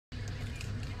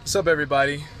What's up,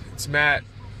 everybody? It's Matt,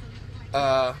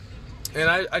 and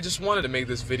I just wanted to make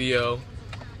this video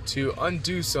to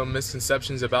undo some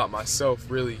misconceptions about myself,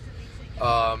 really.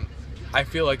 I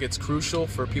feel like it's crucial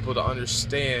for people to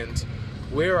understand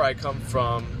where I come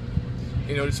from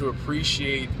in order to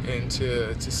appreciate and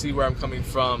to see where I'm coming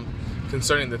from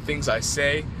concerning the things I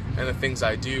say and the things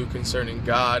I do concerning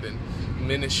God and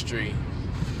ministry.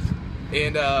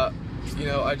 And,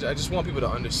 I just want people to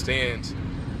understand.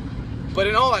 But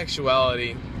in all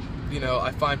actuality,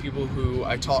 I find people who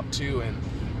I talk to and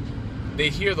they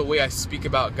hear the way I speak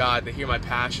about God, they hear my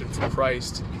passion for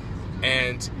Christ,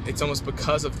 and it's almost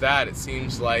because of that, it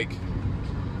seems like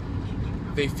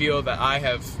they feel that I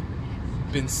have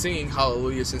been singing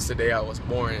hallelujah since the day I was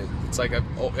born. It's like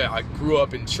I grew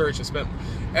up in church and spent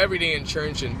every day in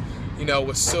church and,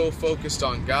 was so focused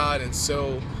on God and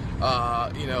so,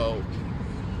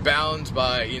 bound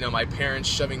by, my parents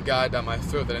shoving God down my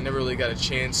throat that I never really got a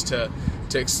chance to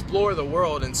explore the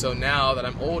world. And so now that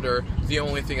I'm older, the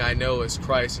only thing I know is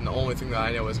Christ and the only thing that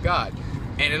I know is God.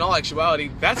 And in all actuality,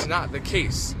 that's not the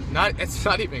case. It's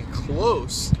not even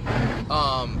close.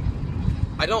 I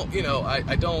don't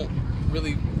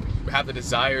really have the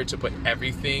desire to put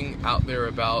everything out there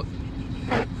about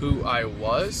who I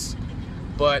was,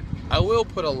 but I will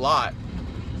put a lot.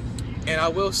 And I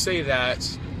will say that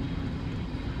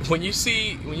when you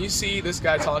see this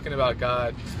guy talking about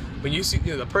God, when you see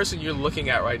the person you're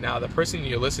looking at right now, the person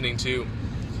you're listening to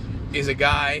is a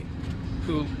guy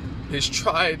who has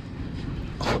tried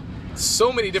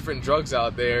so many different drugs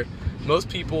out there. Most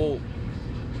people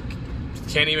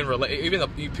can't even relate. Even the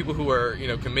people who are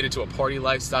committed to a party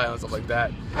lifestyle and stuff like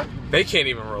that, they can't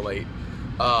even relate.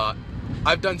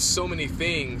 I've done so many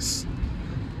things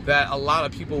that a lot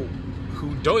of people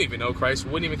who don't even know Christ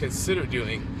wouldn't even consider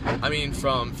doing. I mean,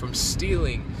 from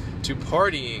stealing to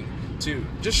partying to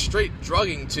just straight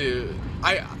drugging to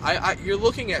you're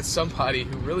looking at somebody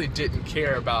who really didn't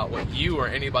care about what you or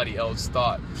anybody else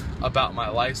thought about my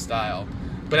lifestyle.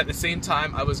 But at the same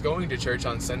time, I was going to church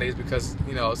on Sundays because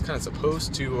I was kind of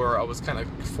supposed to, or I was kind of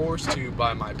forced to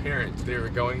by my parents. They were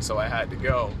going, so I had to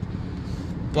go.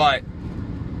 But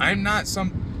I'm not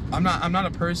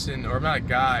a person, or I'm not a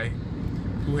guy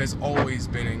who has always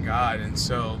been in God, and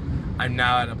so I'm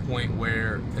now at a point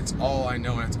where it's all I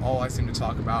know and it's all I seem to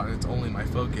talk about and it's only my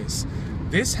focus.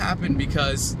 This happened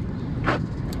because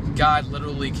God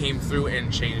literally came through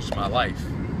and changed my life.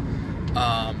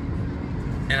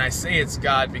 And I say it's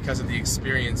God because of the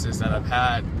experiences that I've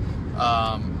had.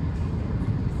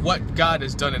 What God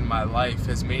has done in my life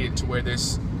has made it to where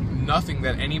there's nothing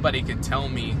that anybody could tell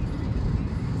me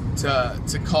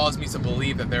to cause me to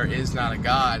believe that there is not a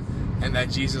God and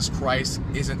that Jesus Christ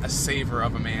isn't a savior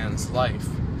of a man's life,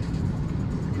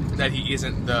 that he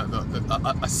isn't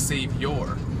a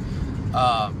savior.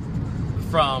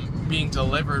 From being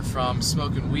delivered from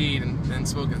smoking weed and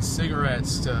smoking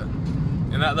cigarettes to,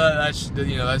 and that's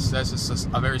just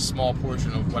a very small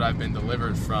portion of what I've been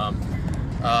delivered from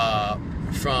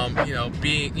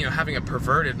being having a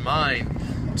perverted mind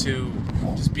to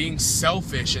just being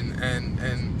selfish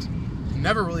and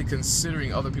never really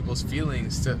considering other people's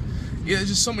feelings. There's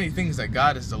just so many things that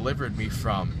God has delivered me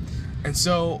from. And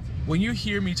so when you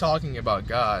hear me talking about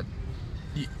God,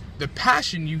 the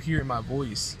passion you hear in my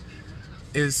voice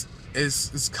is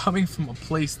coming from a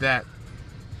place that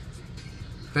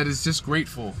is just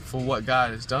grateful for what God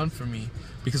has done for me.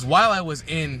 Because while I was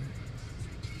in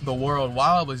the world,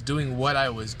 while I was doing what I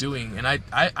was doing, and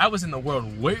I was in the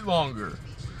world way longer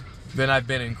than I've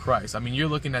been in Christ. I mean, you're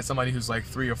looking at somebody who's like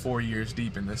 3 or 4 years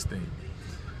deep in this thing.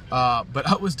 But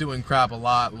I was doing crap a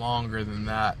lot longer than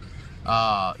that.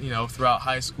 Throughout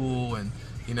high school and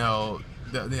the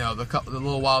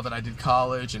little while that I did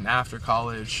college and after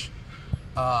college,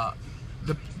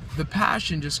 the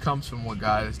passion just comes from what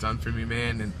God has done for me,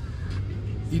 man. And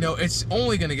it's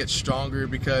only gonna get stronger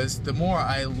because the more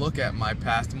I look at my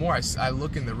past, the more I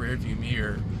look in the rearview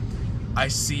mirror, I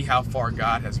see how far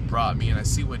God has brought me, and I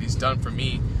see what He's done for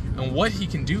me and what He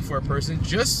can do for a person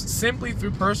just simply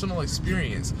through personal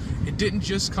experience. It didn't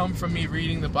just come from me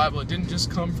reading the Bible. It didn't just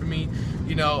come from me,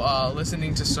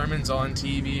 listening to sermons on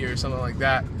TV or something like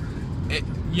that.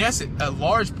 A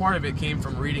large part of it came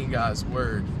from reading God's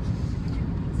Word.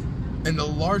 And the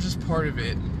largest part of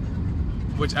it,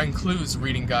 which includes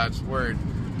reading God's Word,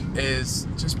 is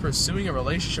just pursuing a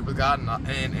relationship with God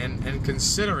and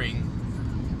considering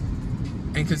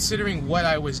what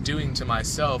I was doing to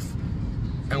myself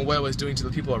and what I was doing to the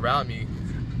people around me.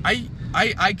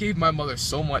 I gave my mother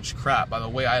so much crap by the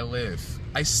way I live.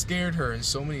 I scared her in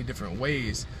so many different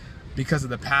ways because of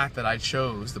the path that I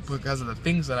chose, because of the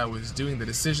things that I was doing, the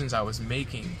decisions I was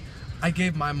making. I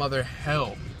gave my mother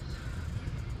hell.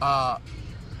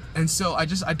 And so I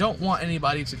don't want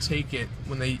anybody to take it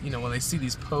when they, when they see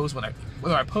these posts,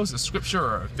 whether I post a scripture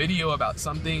or a video about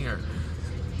something, or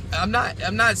I'm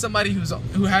not somebody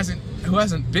who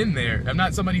hasn't been there. I'm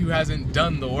not somebody who hasn't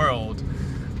done the world.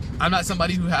 I'm not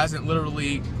somebody who hasn't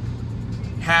literally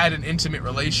had an intimate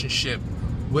relationship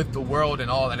with the world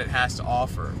and all that it has to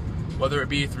offer. Whether it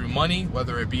be through money,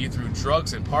 whether it be through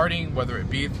drugs and partying, whether it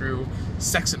be through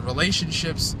sex and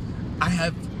relationships,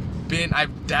 I've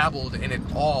dabbled in it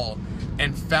all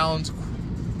and found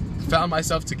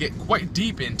myself to get quite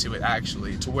deep into it,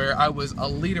 actually, to where I was a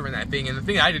leader in that thing. And the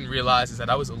thing I didn't realize is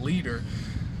that I was a leader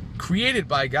created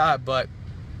by God, but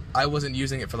I wasn't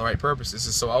using it for the right purposes.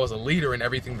 And so I was a leader in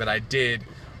everything that I did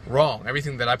wrong,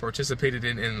 everything that I participated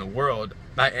in the world.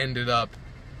 I ended up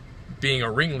being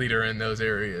a ringleader in those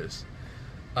areas.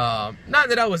 Not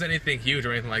that I was anything huge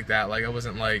or anything like that. Like, I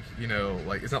wasn't like,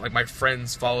 it's not like my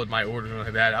friends followed my orders or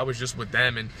anything like that. I was just with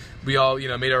them, and we all,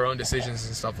 made our own decisions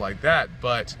and stuff like that.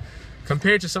 But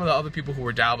compared to some of the other people who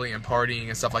were dabbling and partying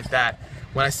and stuff like that,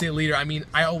 when I say leader, I mean,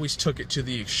 I always took it to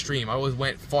the extreme. I always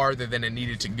went farther than it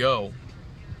needed to go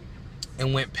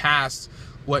and went past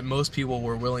what most people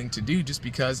were willing to do, just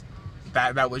because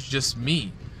that was just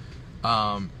me.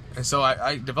 And so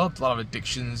I developed a lot of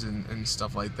addictions and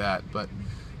stuff like that. But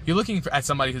you're looking at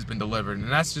somebody who's been delivered,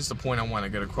 and that's just the point I want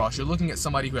to get across. You're looking at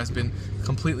somebody who has been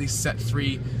completely set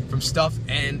free from stuff,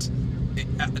 and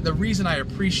the reason I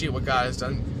appreciate what God has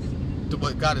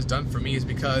done for me is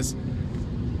because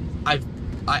I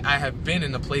have been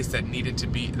in a place that I needed to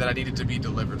be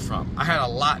delivered from. I had a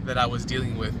lot that I was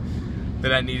dealing with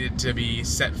that I needed to be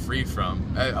set free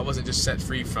from. I wasn't just set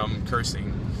free from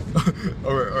cursing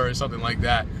or something like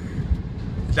that.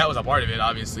 That was a part of it,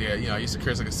 obviously. I used to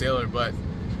curse like a sailor, but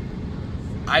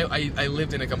I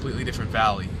lived in a completely different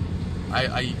valley.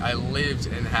 I lived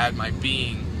and had my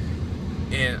being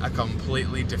in a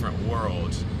completely different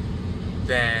world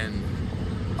than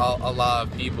a lot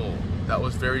of people. That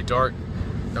was very dark.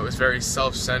 That was very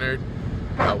self-centered.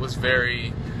 That was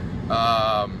very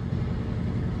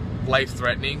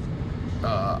life-threatening.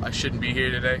 I shouldn't be here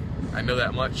today. I know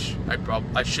that much.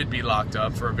 I should be locked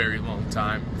up for a very long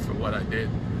time for what I did.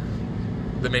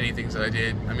 The many things that I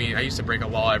did. I mean, I used to break a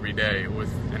law every day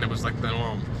and it was like the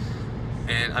norm.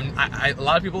 And a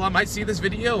lot of people might see this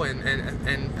video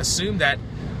and assume that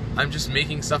I'm just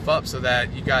making stuff up so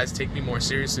that you guys take me more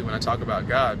seriously when I talk about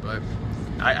God. But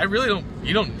I really don't.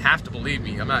 You don't have to believe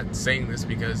me. I'm not saying this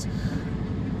because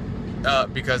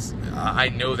I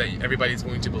know that everybody's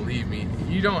going to believe me.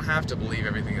 You don't have to believe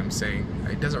everything I'm saying.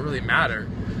 It doesn't really matter.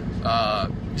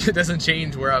 It doesn't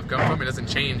change where I've come from. It doesn't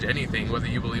change anything, whether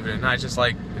you believe it or not. It's just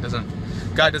like,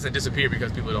 God doesn't disappear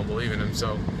because people don't believe in him.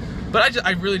 So, but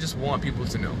I really just want people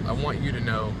to know. I want you to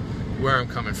know where I'm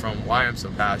coming from, why I'm so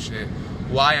passionate,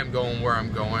 why I'm going where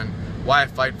I'm going, why I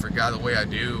fight for God the way I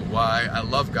do, why I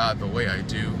love God the way I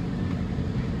do,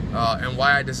 and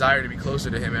why I desire to be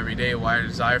closer to him every day, why I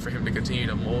desire for him to continue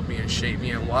to mold me and shape me,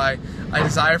 and why I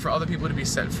desire for other people to be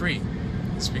set free.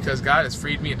 It's because God has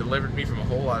freed me and delivered me from a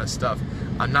whole lot of stuff.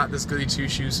 I'm not this goody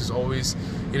two-shoes who's always,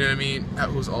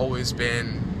 who's always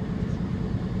been,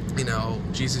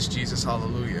 Jesus,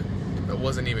 hallelujah. That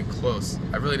wasn't even close.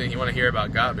 I really didn't even want to hear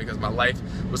about God because my life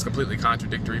was completely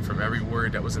contradictory from every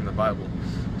word that was in the Bible.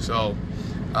 So,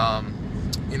 if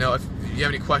you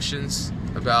have any questions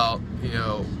about,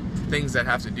 things that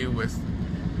have to do with,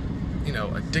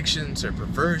 addictions or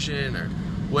perversion or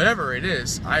whatever it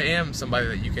is, I am somebody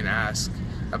that you can ask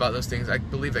about those things. I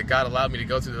believe that God allowed me to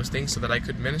go through those things so that I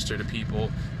could minister to people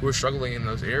who are struggling in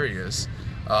those areas.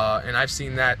 And I've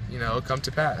seen that, come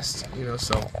to pass,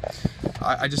 so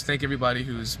I just thank everybody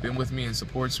who's been with me and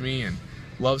supports me and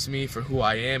loves me for who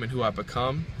I am and who I've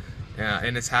become.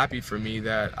 And it's happy for me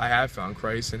that I have found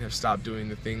Christ and have stopped doing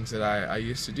the things that I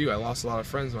used to do. I lost a lot of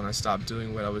friends when I stopped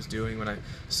doing what I was doing. When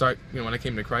I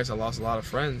came to Christ, I lost a lot of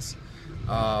friends.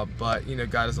 But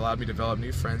God has allowed me to develop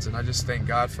new friends, and I just thank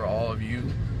God for all of you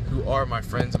who are my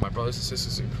friends and my brothers and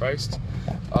sisters in Christ.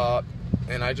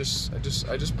 And I just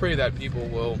pray that people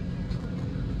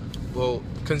will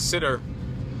consider,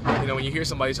 when you hear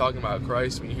somebody talking about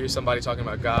Christ, when you hear somebody talking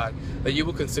about God, that you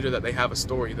will consider that they have a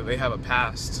story, that they have a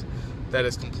past that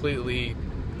is completely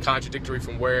contradictory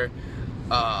from where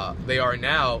they are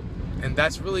now. And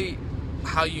that's really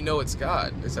how you know it's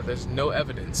God, is that there's no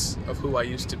evidence of who I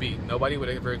used to be. Nobody would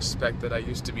ever expect that I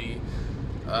used to be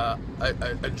a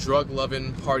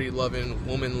drug-loving, party-loving,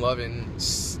 woman-loving,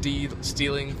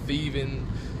 stealing, thieving,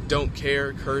 don't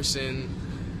care, cursing,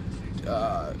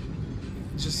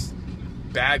 just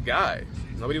bad guy.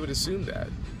 Nobody would assume that.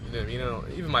 You know,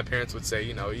 even my parents would say,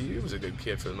 you know, he was a good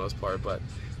kid for the most part, but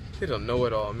they don't know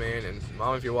it all, man. And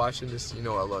Mom, if you're watching this, you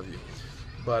know I love you.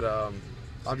 But I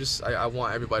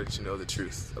want everybody to know the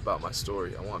truth about my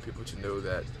story. I want people to know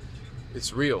that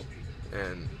it's real,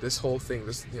 and this whole thing,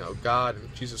 this, you know, God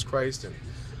and Jesus Christ and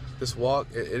this walk,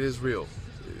 it is real.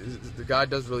 God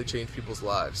does really change people's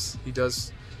lives. He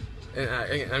does, and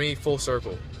I mean full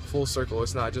circle.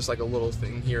 It's not just like a little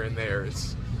thing here and there.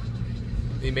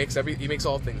 He makes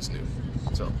all things new.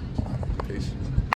 So, peace.